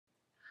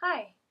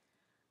Hi,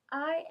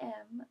 I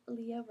am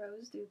Lia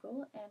Rose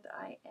Dugal, and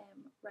I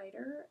am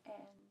writer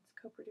and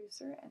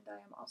co-producer, and I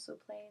am also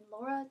playing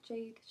Laura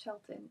Jade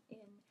Shelton in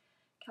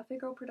Cafe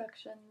Girl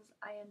Productions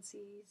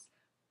INC's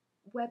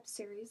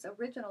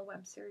original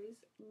web series,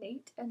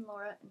 Nate and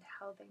Laura and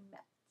How They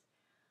Met.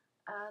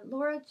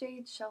 Laura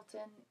Jade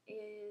Shelton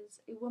is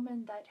a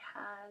woman that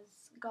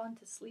has gone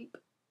to sleep,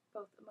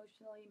 both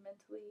emotionally,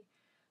 mentally.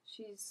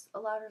 She's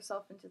allowed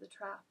herself into the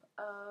trap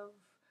of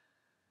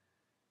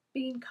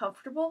being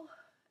comfortable,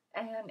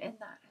 and in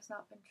that has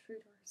not been true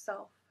to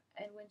herself.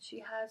 And when she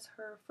has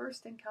her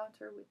first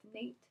encounter with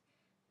Nate,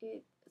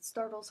 it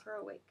startles her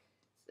awake.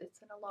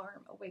 It's an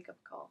alarm, a wake up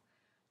call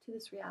to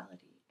this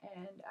reality.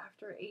 And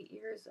after 8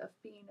 years of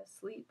being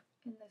asleep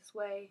in this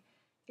way,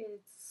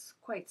 it's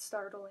quite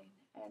startling.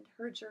 And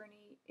her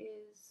journey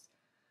is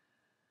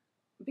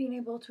being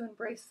able to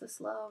embrace this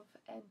love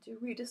and to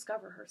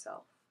rediscover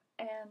herself.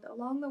 And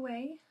along the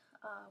way,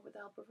 with the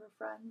help of her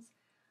friends,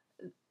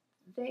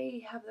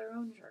 they have their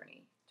own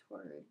journey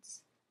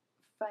towards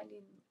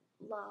finding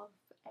love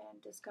and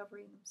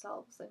discovering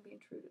themselves and being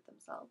true to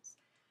themselves.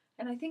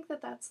 And I think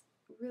that that's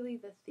really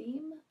the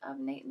theme of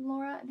Nate and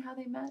Laura and How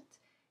They Met.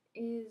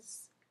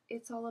 Is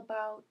it's all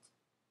about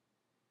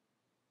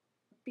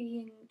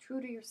being true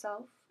to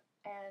yourself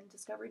and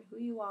discovering who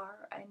you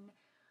are and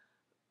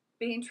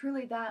being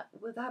truly that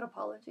without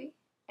apology,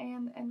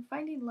 and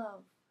finding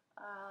love,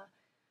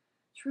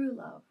 true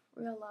love,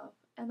 real love.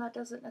 And that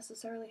doesn't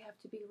necessarily have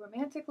to be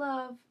romantic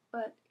love,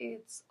 but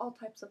it's all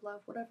types of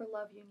love, whatever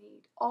love you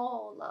need,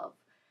 all love.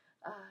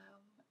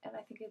 And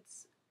I think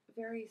it's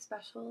very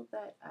special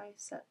that I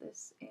set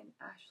this in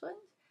Ashland.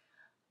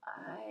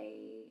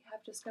 I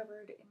have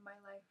discovered in my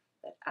life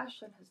that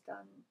Ashland has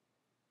done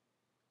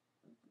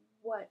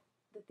what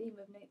the theme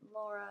of Nate and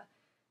Laura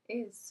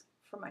is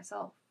for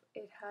myself.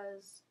 It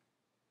has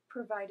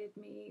provided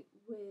me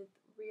with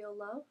real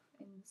love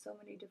in so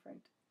many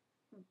different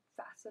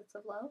facets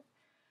of love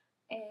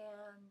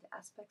and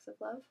aspects of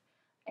love,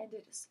 and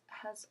it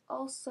has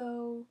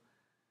also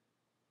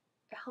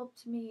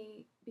helped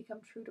me become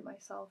true to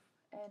myself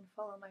and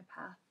follow my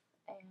path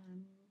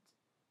and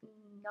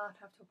not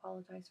have to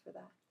apologize for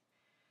that.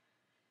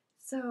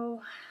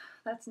 So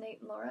that's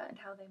Nate and Laura and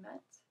How They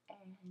Met,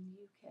 and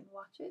you can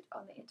watch it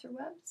on the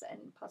interwebs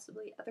and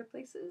possibly other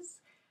places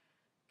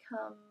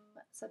come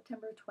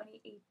September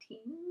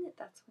 2018.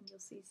 That's when you'll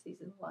see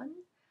season 1.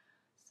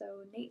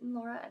 So Nate and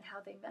Laura and How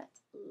They Met,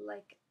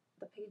 like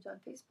the page on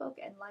Facebook,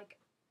 and like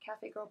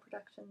Cafe Girl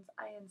Productions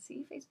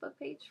INC Facebook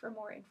page for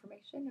more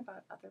information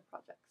about other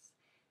projects.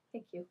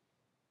 Thank you.